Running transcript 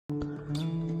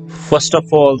First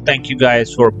of all, thank you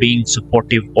guys for being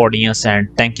supportive audience, and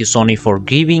thank you Sony for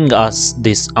giving us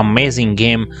this amazing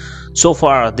game. So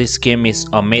far this game is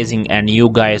amazing and you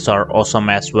guys are awesome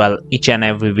as well. Each and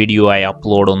every video I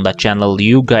upload on the channel,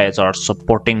 you guys are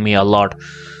supporting me a lot.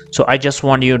 So I just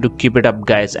want you to keep it up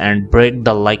guys and break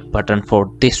the like button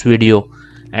for this video.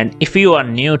 And if you are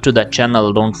new to the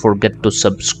channel, don't forget to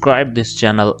subscribe this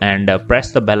channel and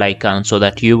press the bell icon so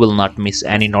that you will not miss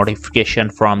any notification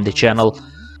from the channel.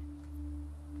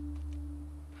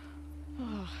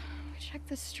 Oh, we checked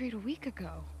this street a week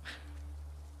ago.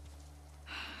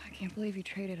 I can't believe you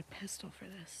traded a pistol for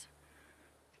this.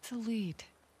 It's a lead.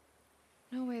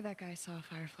 No way that guy saw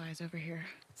fireflies over here.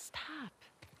 Stop.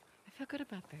 I feel good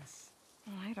about this.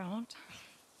 Well, I don't.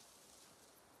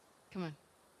 Come on.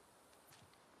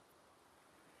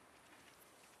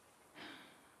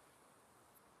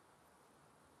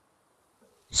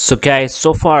 So guys,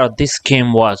 so far this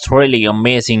game was really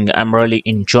amazing. I'm really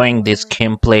enjoying this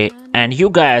gameplay and you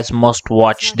guys must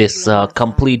watch this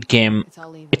complete game.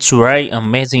 It's very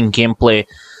amazing gameplay.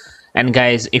 And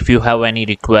guys, if you have any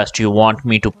request, you want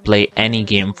me to play any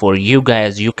game for you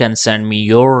guys, you can send me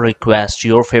your request,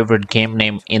 your favorite game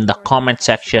name in the comment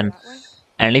section.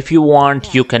 And if you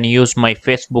want, you can use my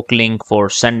Facebook link for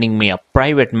sending me a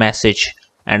private message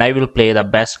and I will play the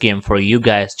best game for you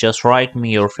guys. Just write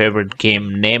me your favorite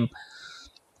game name.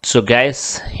 So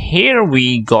guys, here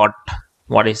we got,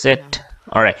 what is it?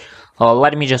 Alright,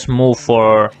 let me just move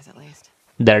for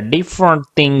the different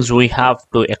things we have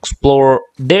to explore.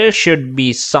 There should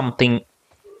be something,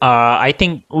 I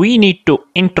think we need to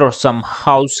enter some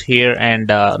house here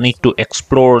and need to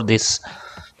explore this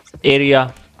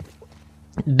area.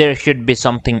 There should be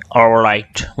something.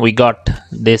 Alright, we got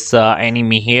this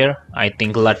enemy here. I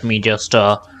think let me just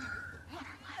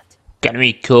can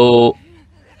we go?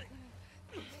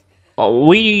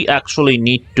 We actually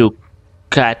need to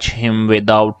catch him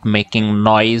without making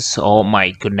noise. Oh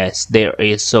my goodness, there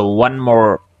is one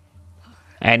more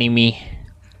enemy,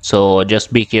 so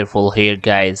just be careful here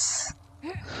guys,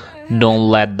 don't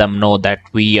let them know that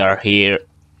we are here.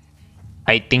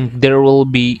 I think there will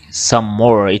be some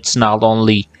more, it's not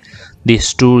only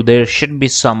these two, there should be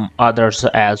some others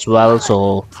as well,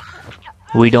 so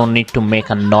we don't need to make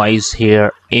a noise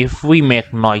here. If we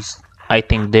make noise, I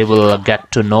think they will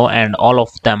get to know and all of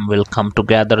them will come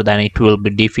together, then it will be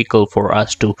difficult for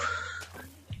us to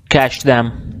catch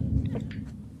them.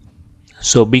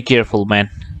 So be careful man.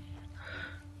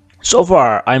 So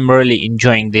far I'm really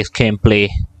enjoying this gameplay.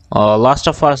 Last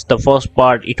of Us, the first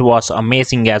part, it was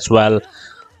amazing as well.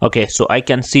 Okay, so I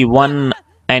can see one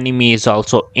enemy is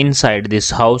also inside this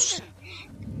house,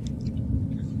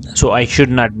 so I should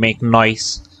not make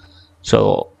noise.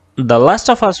 So the Last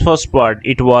of Us first part,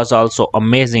 it was also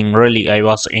amazing, really I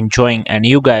was enjoying, and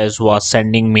you guys was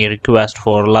sending me request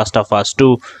for Last of Us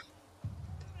 2,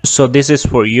 so this is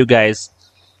for you guys.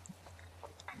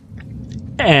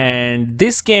 And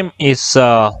this game is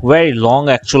very long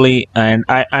actually, and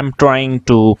I'm trying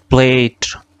to play it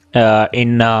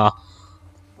in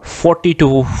 40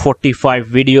 to 45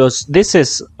 videos. This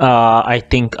is I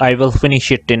think I will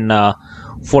finish it in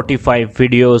 45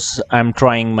 videos. I'm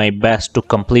trying my best to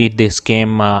complete this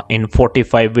game in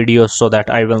 45 videos so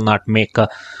that I will not make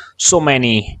so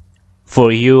many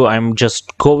for you. I'm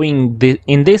just going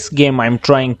in this game, I'm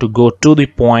trying to go to the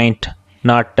point,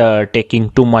 not taking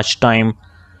too much time,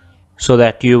 so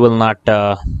that you will not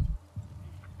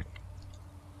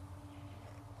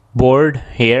bored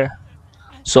here.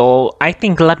 So I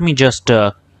think let me just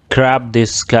grab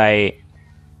this guy.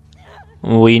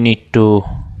 We need to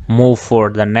move for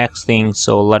the next thing,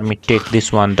 so let me take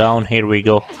this one down. Here we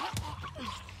go.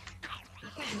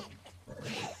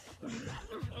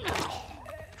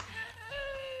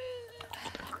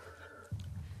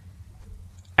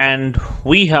 And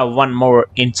we have one more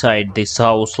inside this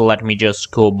house. Let me just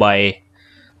go by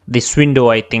this window,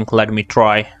 I think. Let me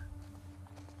try.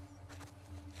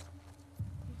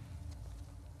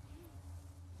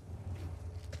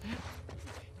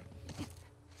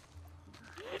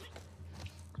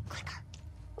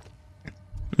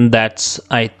 That's,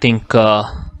 I think,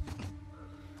 alright,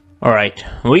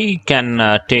 we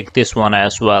can take this one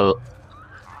as well.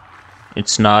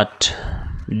 It's not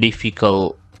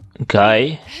difficult,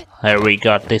 guy. Here we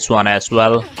got this one as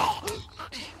well.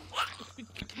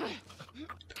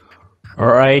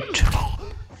 Alright.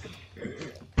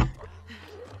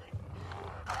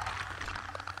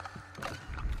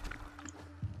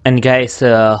 And guys,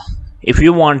 if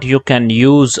you want, you can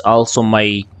use also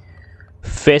my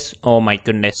face. Oh my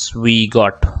goodness, we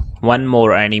got one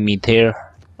more enemy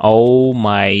there. Oh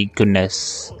my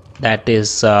goodness, that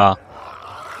is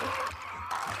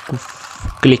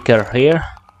clicker here.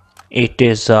 It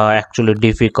is actually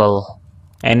difficult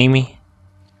enemy.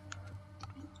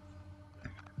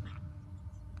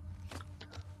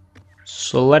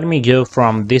 So let me go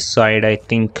from this side. I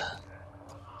think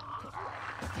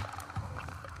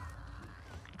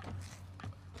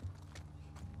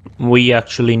we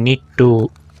actually need to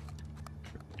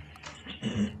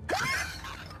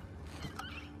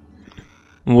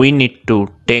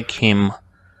take him.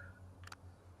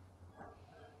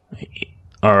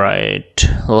 Alright,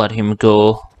 let him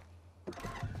go.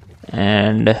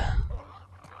 And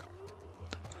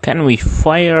can we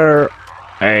fire?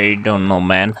 I don't know,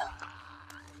 man.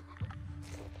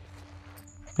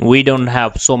 We don't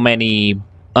have so many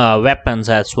weapons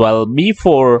as well.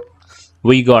 Before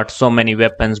we got so many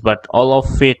weapons, but all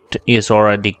of it is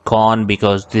already gone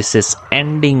because this is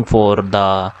ending for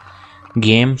the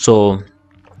game, so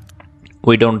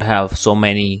we don't have so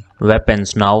many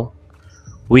weapons now.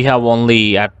 We have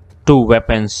only 2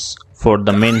 weapons for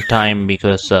the meantime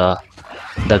because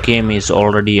the game is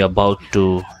already about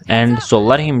to end. So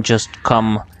let him just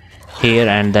come here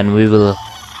and then we will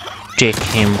take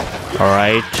him.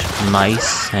 Alright,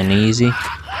 nice and easy.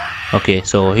 Okay,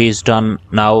 so he's done.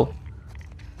 Now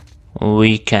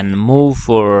we can move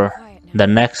for the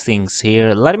next things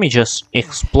here. Let me just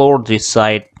explore this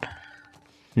side,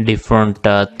 different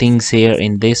things here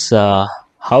in this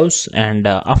house, and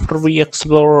after we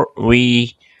explore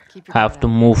we have to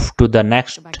move to the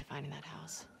next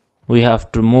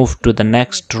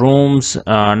rooms,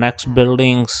 next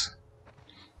buildings.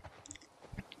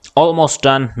 Almost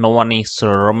done, no one is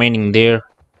remaining there.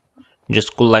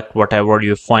 Just collect whatever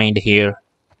you find here.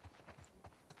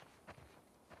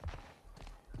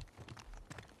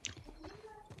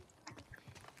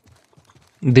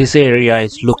 This area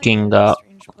is looking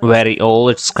very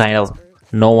old. It's kind of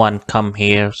no one come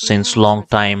here since long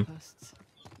time.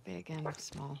 Big and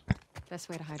small. Best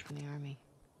way to hide from the army.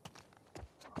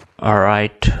 All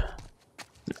right.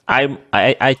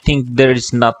 I think there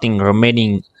is nothing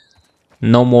remaining.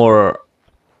 No more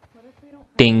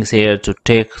things here to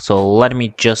take. So let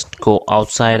me just go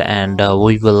outside and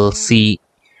we will see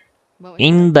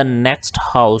in the next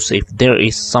house if there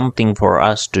is something for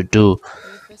us to do.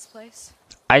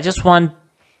 I just want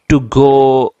to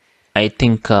go, I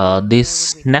think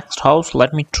this next house.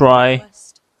 Let me try.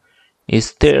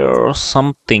 Is there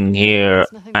something here?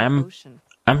 I'm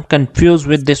confused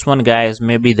with this one, guys.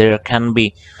 Maybe there can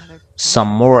be some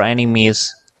more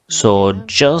enemies, so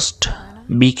just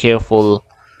be careful.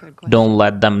 Don't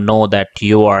let them know that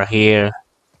you are here,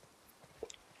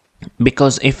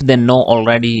 because if they know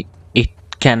already it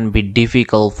can be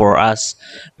difficult for us.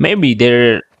 Maybe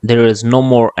there is no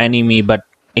more enemy, but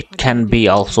it can be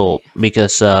also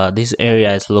because this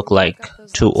area is look like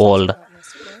too old.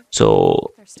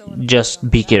 So just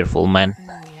be careful, man.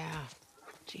 Yeah.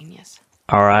 Genius.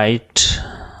 Alright,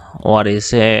 what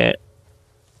is it?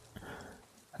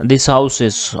 This house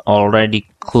is already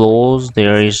closed.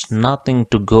 There is nothing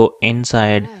to go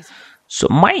inside. So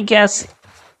my guess,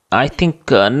 I think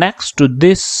next to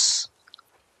this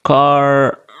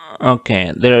car,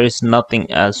 okay, there is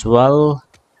nothing as well.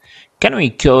 Can we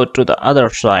go to the other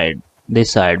side?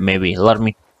 This side maybe. Let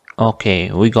me.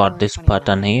 Okay, we got this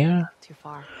button here. Too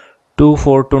far.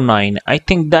 2429. I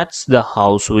think that's the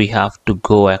house we have to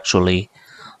go actually.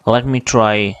 Let me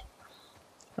try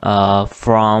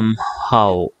from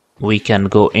how we can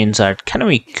go inside. Can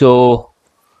we go?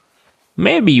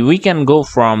 Maybe we can go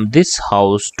from this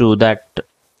house to that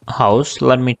house.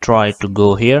 Let me try to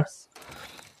go here.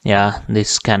 Yeah,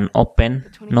 this can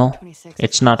open. No,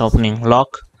 it's not opening.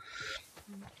 Lock.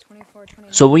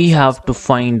 So we have to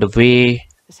find a way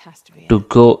to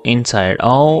go inside.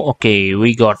 Oh, okay,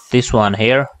 we got this one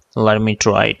here. Let me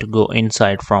try to go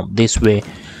inside from this way.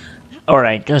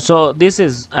 Alright, so this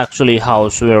is actually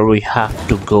house where we have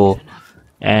to go,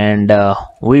 and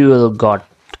we will got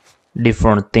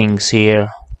different things here.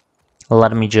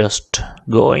 Let me just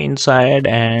go inside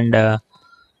and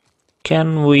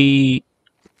can we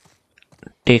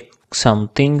take some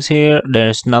things here?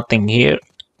 There's nothing here.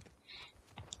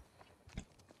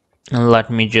 Let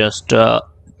me just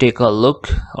take a look.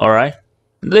 Alright,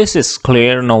 this is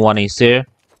clear, no one is there.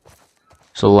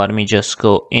 So let me just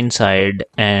go inside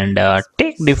and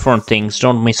take different things.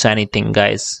 Don't miss anything,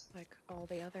 guys. Like all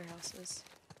the other houses.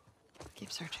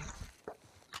 Keep searching.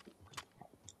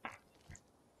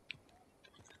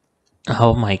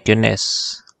 Oh my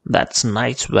goodness, that's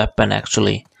nice weapon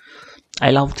actually.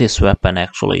 I love this weapon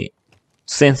actually.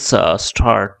 Since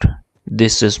start,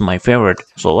 this is my favorite.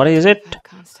 So what is it?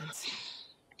 Constance.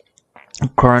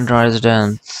 Current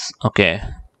residence. Okay.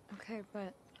 Okay,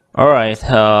 but Alright,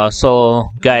 so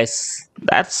guys,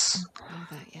 that's Don't know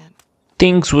that yet.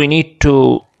 things we need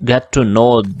to get to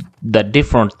know the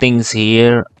different things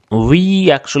here.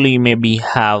 We actually maybe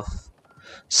have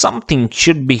something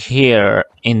should be here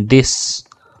in this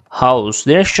house.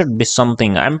 There should be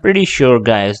something. I'm pretty sure,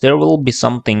 guys, there will be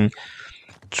something.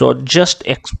 So just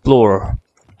explore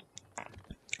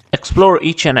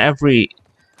each and every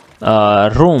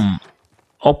room.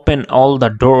 Open all the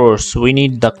doors. We Maybe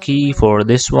need it's the another key way for around.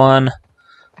 this one.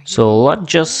 Are you So reading let's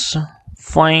along with just us?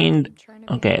 find. I'm trying to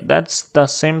be Okay, helpful. that's the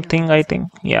same You're thing, I always think.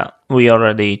 helpful. Yeah, we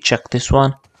already checked this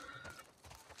one.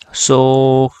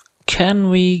 So can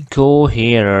we go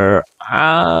here?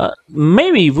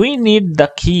 Maybe we need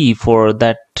the key for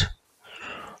that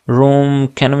room.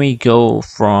 Can we go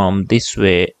from this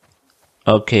way?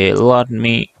 Okay, let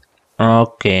me.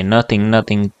 Okay,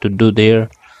 nothing to do there.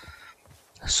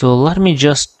 So let me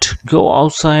just go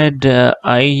outside.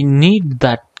 I need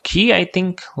that key, I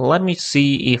think. Let me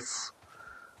see if.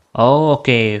 Oh,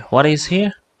 okay. What is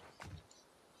here?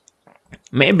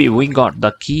 Maybe we got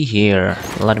the key here.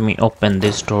 Let me open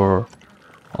this door.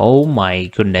 Oh my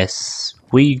goodness.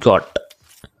 We got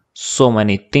so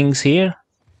many things here.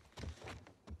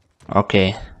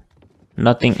 Okay.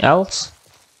 Nothing else?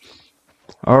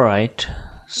 Alright.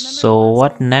 Remember the So last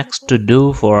what room we next to explored?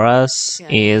 do for us Yeah,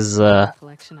 is I have a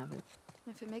recollection of it.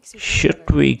 If it makes you feel should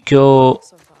better, we I go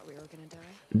also thought we were gonna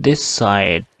die. this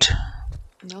side?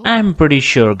 Nope. I'm pretty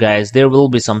sure, guys, there will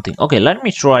be something. Okay, let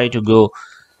me try to go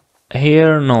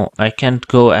here. No, I can't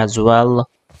go as well.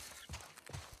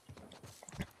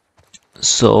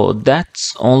 So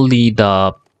that's only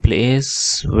the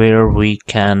place where we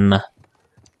can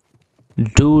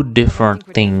do But I different think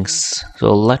we're done here. things.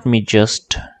 So let me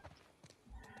just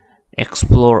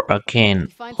explore again. You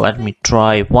find Let something? me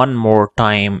try one more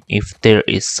time if there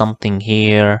is something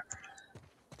here.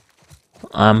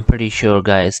 I'm pretty sure,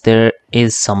 guys, there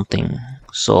is something.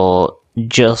 So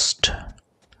just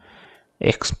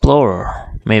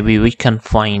explore. Maybe we can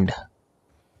find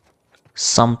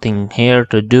something here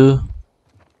to do.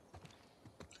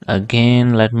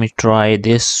 Again, let me try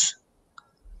this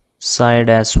side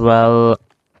as well.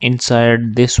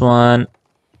 Inside this one.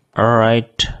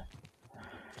 Alright.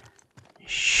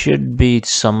 Should be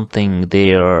something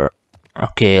there.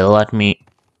 Okay, let me.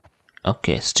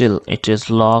 Okay, still it is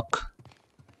locked.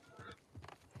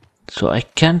 So I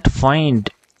can't find.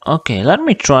 Okay, let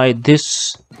me try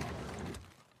this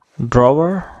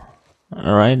drawer.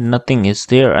 Alright, nothing is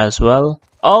there as well.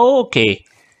 Oh, okay.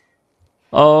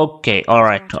 Okay,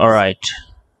 Scratches. alright.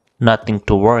 Nothing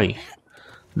to worry.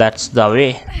 That's the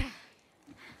way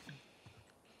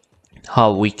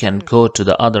how we can Proof. go to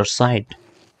the other side.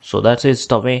 So that is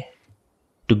the way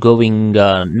to going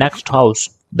next house.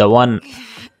 The one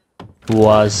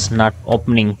was not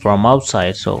opening from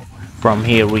outside, so from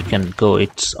here we can go.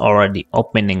 It's already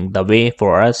opening the way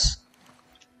for us.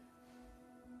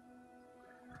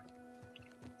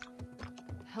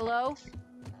 Hello?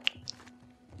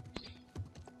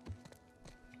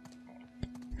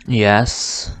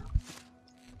 Yes,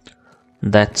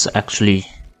 that's actually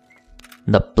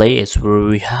the place where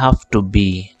we have to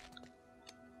be.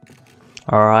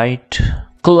 Alright,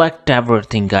 collect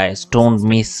everything, guys. Anyone Don't since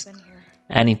Brandon's miss been here.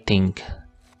 anything.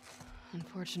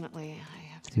 Unfortunately, I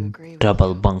have to agree with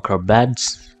Double you. bunker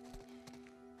beds.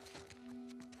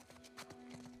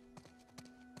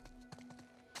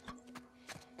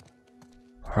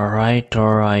 Alright.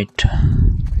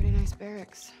 Pretty nice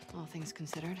barracks, all things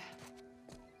considered.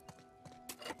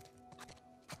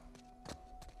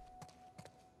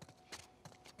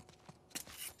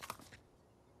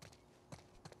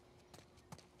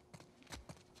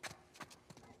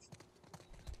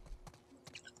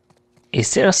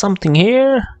 Is there something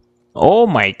here? Oh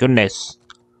my goodness.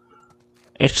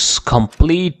 It's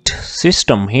complete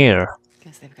system here.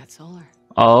 Guess they've got solar.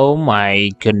 Oh my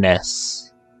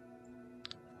goodness.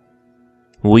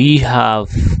 We have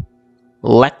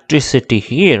electricity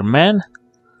here, man.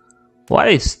 What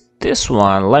is this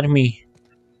one? Let me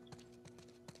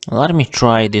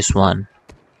try this one.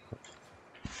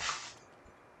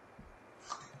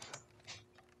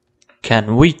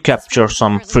 Can we Is this where capture we're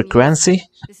some currently in use? frequency?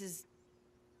 This is...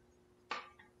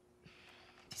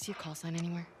 Do you see a call sign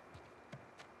anywhere?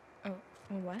 Oh,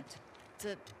 what? It's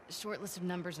a short list of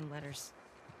numbers and letters.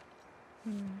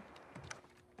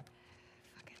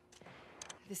 Fuck it.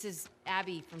 This is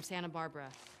Abby from Santa Barbara.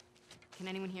 Can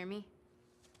anyone hear me?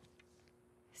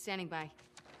 Standing by.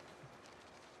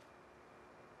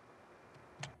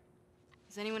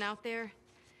 Is anyone out there?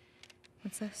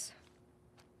 What's this?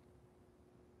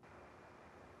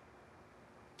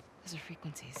 Those are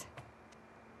frequencies.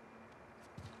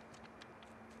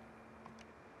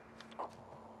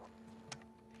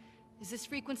 Is this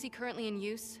frequency currently in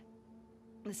use?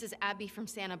 This is Abby from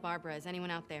Santa Barbara. Is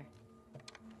anyone out there?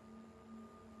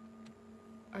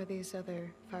 Are these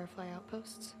other Firefly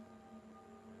outposts?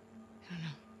 I don't know.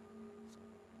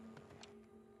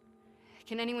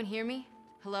 Can anyone hear me?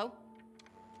 Hello?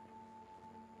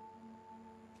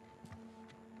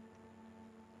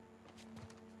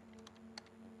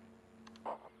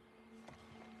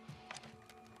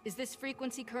 Is this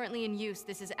frequency currently in use?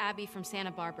 This is Abby from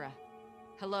Santa Barbara.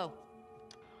 Hello?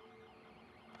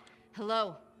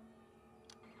 Hello?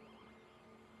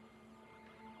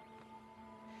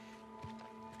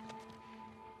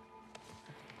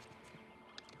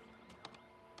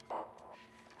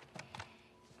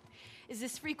 Is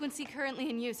this frequency currently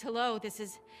in use? Hello, this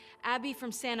is Abby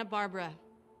from Santa Barbara.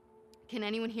 Can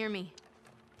anyone hear me?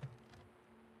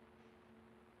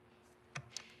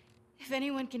 If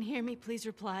anyone can hear me, please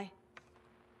reply.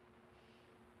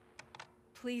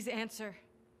 Please answer.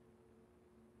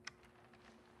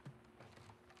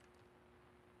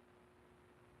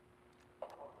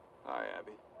 Hi,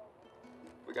 Abby.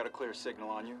 We got a clear signal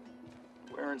on you.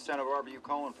 Where in Santa Barbara are you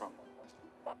calling from?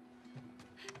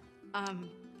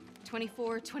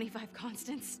 2425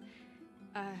 Constance.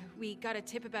 We got a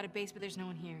tip about a base, but there's no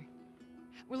one here.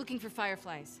 We're looking for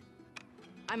fireflies.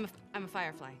 I'm a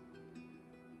firefly.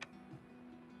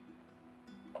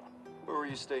 Where were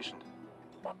you stationed?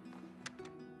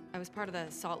 I was part of the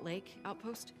Salt Lake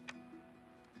outpost.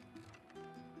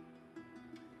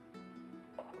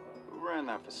 Who ran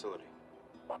that facility?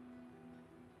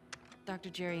 Dr.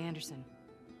 Jerry Anderson.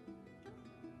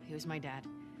 He was my dad.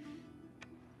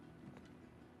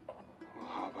 Well,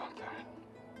 how about that?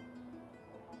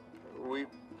 We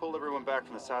pulled everyone back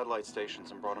from the satellite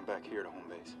stations and brought them back here to home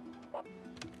base.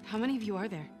 How many of you are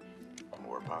there?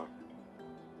 We're about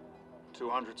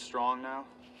 200 strong now,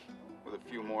 with a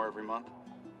few more every month.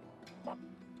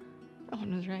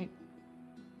 Owen was right.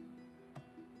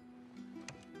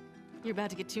 You're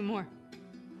about to get 2 more.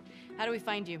 How do we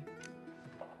find you?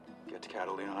 Get to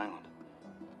Catalina Island.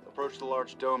 Approach the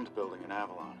large domed building in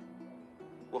Avalon.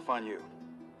 We'll find you.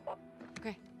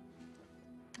 Okay.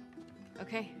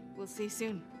 Okay, we'll see you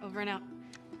soon. Over and out.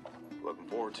 Looking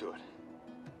forward to it.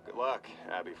 Good luck,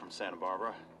 Abby from Santa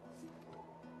Barbara.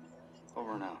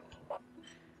 Over and out.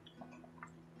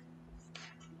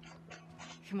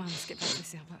 Come on, let's get back to the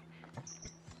sailboat.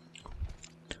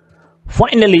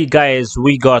 Finally, guys,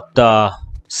 we got the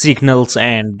signals,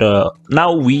 and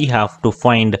now we have to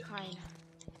find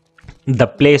the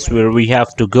place where we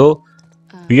have to go.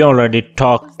 We already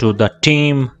talked to the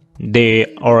team.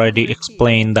 They already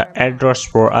explained the address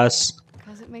for us.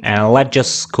 And let's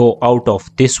just go out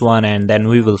of this one, and then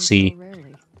we will see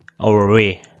our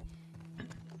way.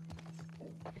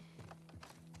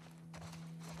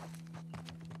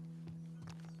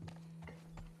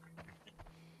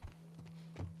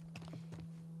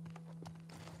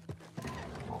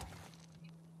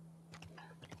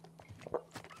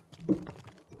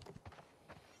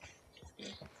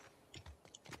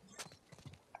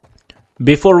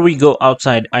 Before we go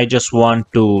outside, I just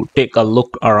want to take a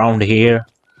look around here,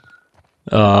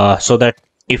 so that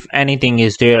if anything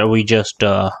is there, we just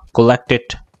collect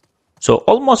it. So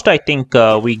almost I think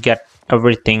we get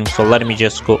everything. So let me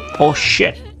just go. Oh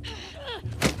shit.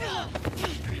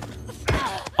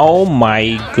 Oh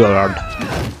my god.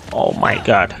 Oh my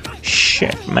god.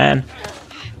 Shit, man.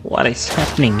 What is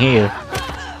happening here?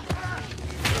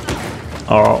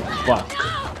 Oh fuck.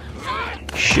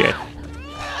 Shit.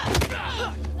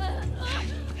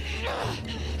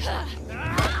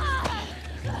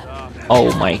 Oh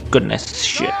my goodness,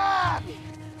 shit. I'll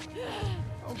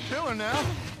kill her now.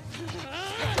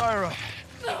 Tie her up.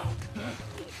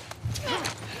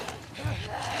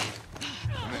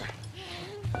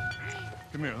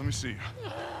 Come here, let me see you.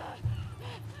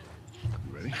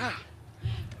 You ready?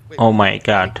 Oh my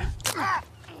god.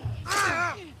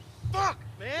 Fuck,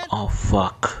 man! Oh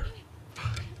fuck.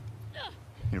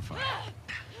 You're fine.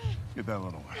 Get that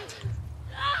little one.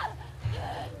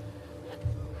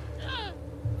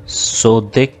 So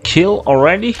they kill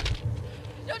already?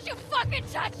 Don't you fucking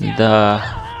touch him!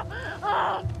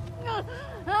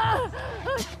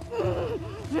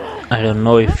 I don't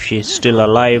know if she's still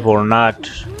alive or not.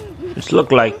 It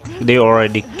looks like they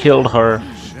already killed her.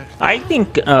 I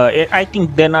think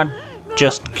they're not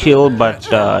just killed,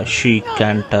 but she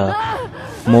can't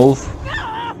move.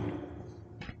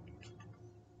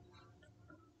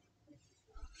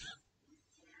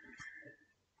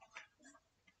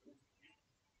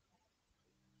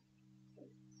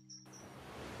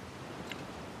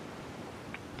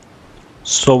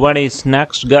 So what is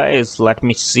next, guys? Let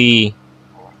me see.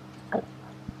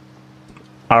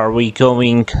 Are we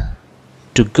going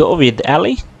to go with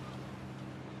Ellie?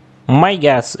 My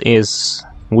guess is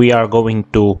we are going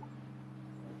to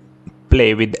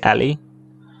play with Ellie.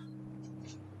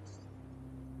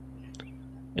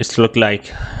 It's look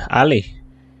like Ellie.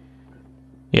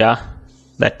 Yeah,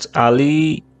 that's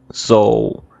Ellie.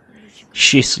 So Where did you go?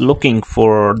 she's looking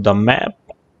for the map.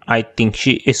 I think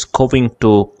she is going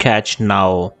to catch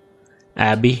now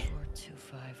Abby.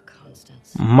 2425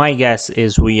 Constance. My guess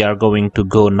is we are going to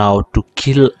go now to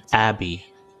kill That's Abby.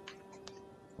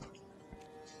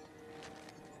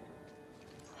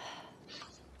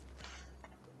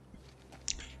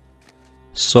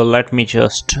 So let me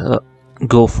just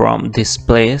go from this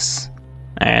place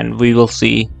and we will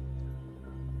see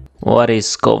what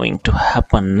is going to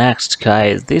happen next,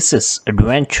 guys. This is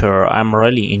adventure. I'm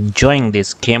really enjoying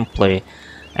this gameplay,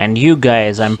 and you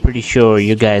guys, I'm pretty sure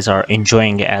you guys are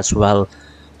enjoying it as well.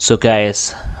 So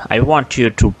guys, I want you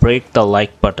to break the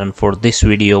like button for this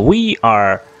video. We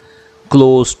are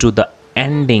close to the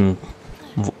ending.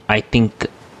 I think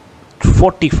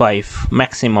 45,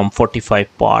 maximum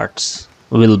 45 parts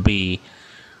will be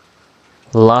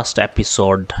last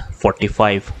episode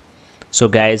 45. So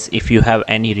guys, if you have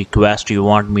any request, you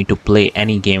want me to play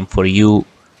any game for you,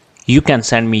 you can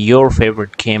send me your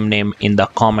favorite game name in the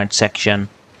comment section.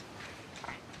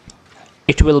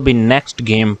 It will be next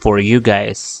game for you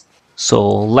guys. So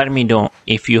let me know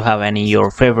if you have any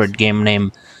your favorite game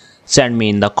name. Send me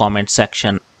in the comment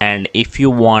section, and if you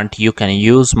want, you can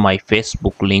use my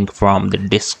Facebook link from the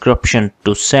description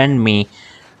to send me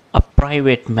a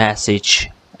private message,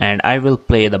 and I will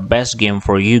play the best game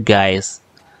for you guys.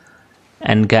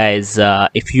 And guys,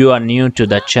 if you are new to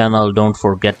the channel, don't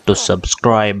forget to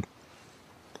subscribe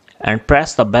and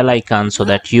press the bell icon so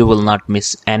that you will not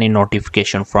miss any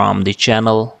notification from the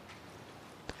channel.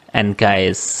 And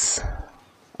guys,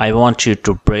 I want you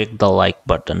to break the like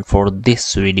button for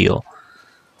this video.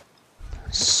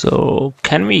 So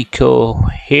can we go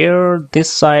here,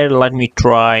 this side? Let me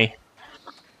try.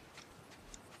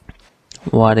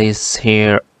 What is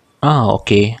here? Oh,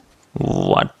 okay.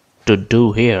 What to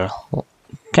do here?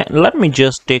 Let me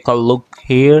just take a look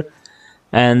here,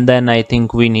 and then I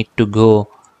think we need to go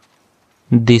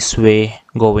this way,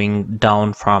 going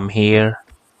down from here,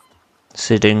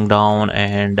 sitting down,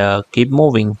 and keep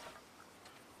moving.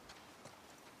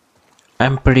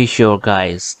 I'm pretty sure,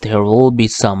 guys, there will be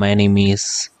some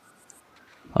enemies.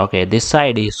 Okay, this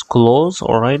side is closed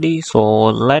already, so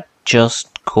let's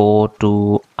just go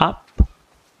to up,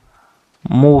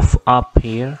 move up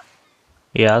here.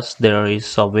 Yes, there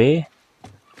is a way.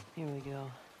 Here we go.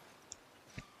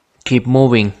 Keep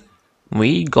moving.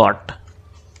 We got,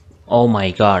 oh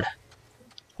my god.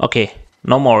 Okay,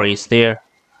 no more is there.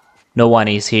 No one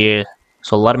is here.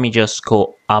 So let me just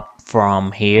go up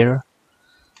from here.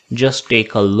 Just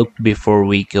take a look before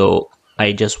we go.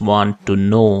 I just want to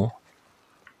know.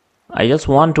 I just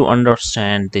want to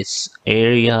understand this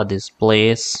area, this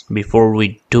place, before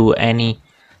we do any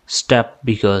step,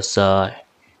 because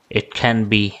it can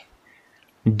be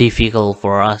difficult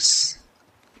for us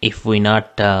if we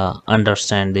not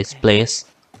understand this place.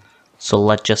 So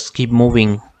let's just keep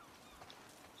moving.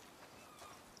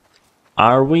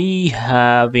 Are we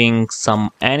having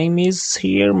some enemies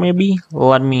here? Maybe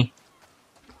let me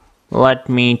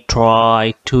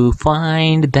try to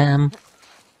find them.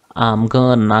 I'm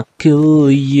gonna kill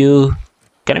you.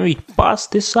 Can we pass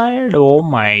this side? Oh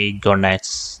my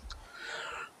goodness.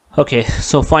 Okay,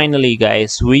 so finally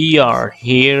guys, we are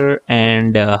here,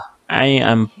 and I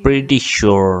am pretty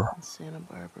sure Santa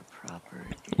Barbara proper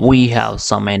we have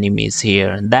some enemies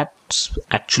here. That's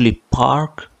actually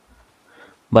park,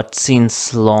 but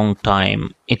since long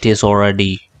time it is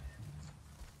already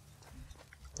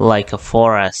like a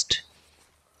forest.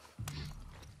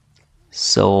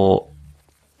 So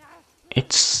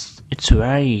it's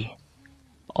very,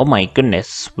 oh my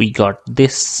goodness, we got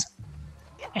this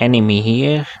enemy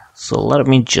here. So let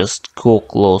me just go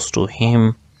close to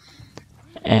him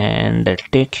and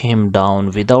take him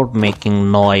down without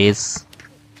making noise.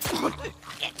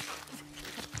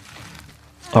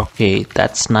 Okay,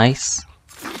 that's nice,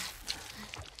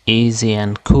 easy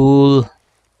and cool.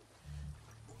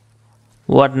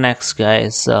 What next,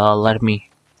 guys? Let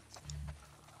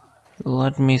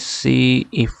me see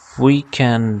if we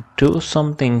can do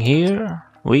something here.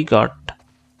 We got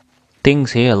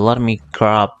things here. Let me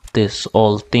grab this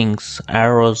all things,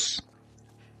 arrows.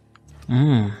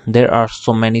 There are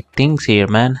so many things here,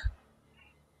 man.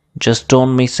 Just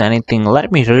don't miss anything.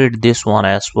 Let me read this one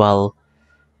as well.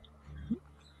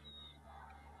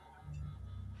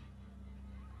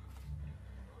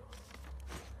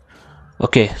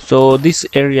 Okay, so this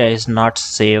area is not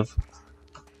safe.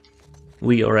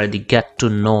 we already get to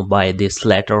know by this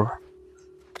letter.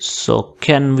 So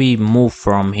can we move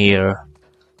from here?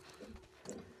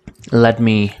 Let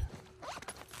me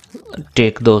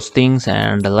take those things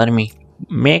and let me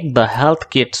make the health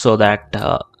kit so that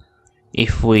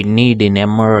if we need in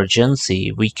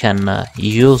emergency we can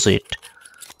use it.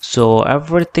 So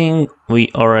everything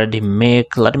we already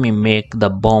make. Let me make the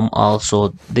bomb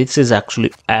also. This is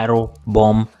actually arrow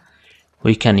bomb.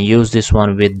 We can use this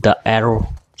one with the arrow.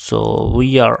 So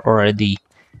we are already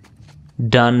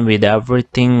done with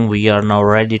everything. We are now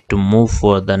ready to move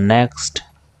for the next.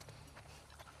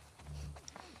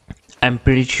 I'm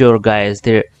pretty sure guys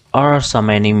there are some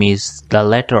enemies. The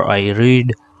letter I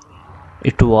read,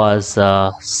 it was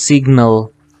a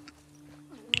signal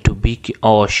to be.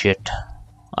 Oh shit,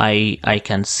 I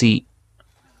can see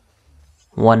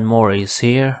one more is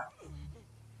here.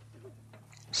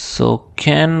 So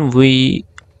can we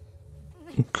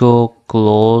go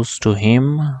close to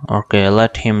him? Okay,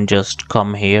 let him just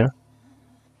come here.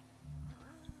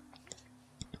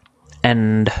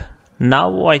 And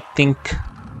now I think,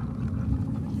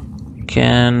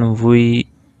 can we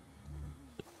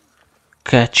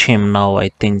catch him now? I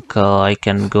think I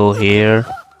can go here.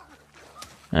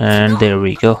 And there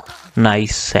we go.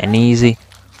 Nice and easy.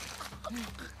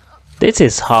 This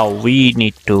is how we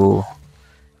need to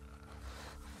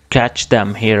catch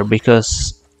them here,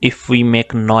 because if we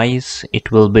make noise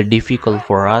it will be difficult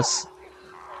for us.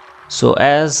 So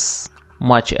as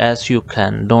much as you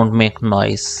can, don't make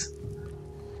noise.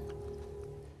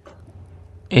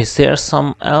 Is there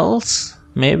some else?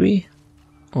 Maybe?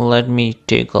 Let me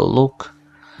take a look.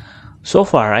 So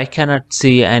far I cannot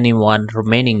see anyone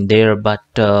remaining there, but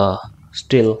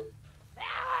still,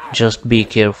 just be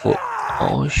careful.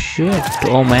 Oh shit,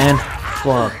 oh man,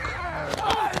 fuck.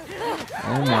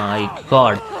 Oh my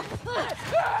god.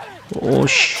 Oh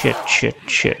shit, shit,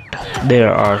 shit.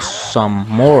 There are some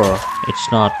more.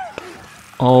 It's not.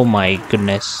 Oh my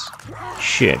goodness.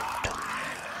 Shit.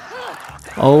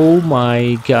 Oh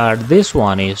my god, this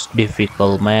one is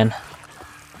difficult, man.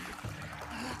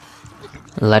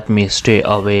 Let me stay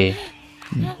away.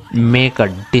 Make a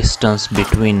distance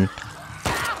between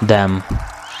them.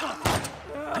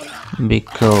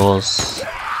 Because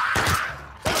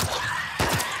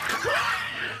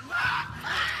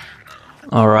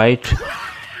alright.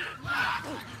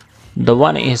 The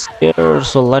one is here,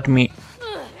 so let me.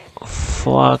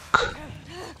 Fuck.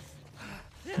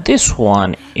 This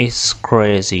one is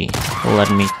crazy.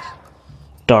 Let me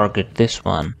target this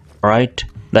one. Alright,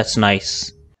 that's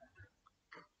nice.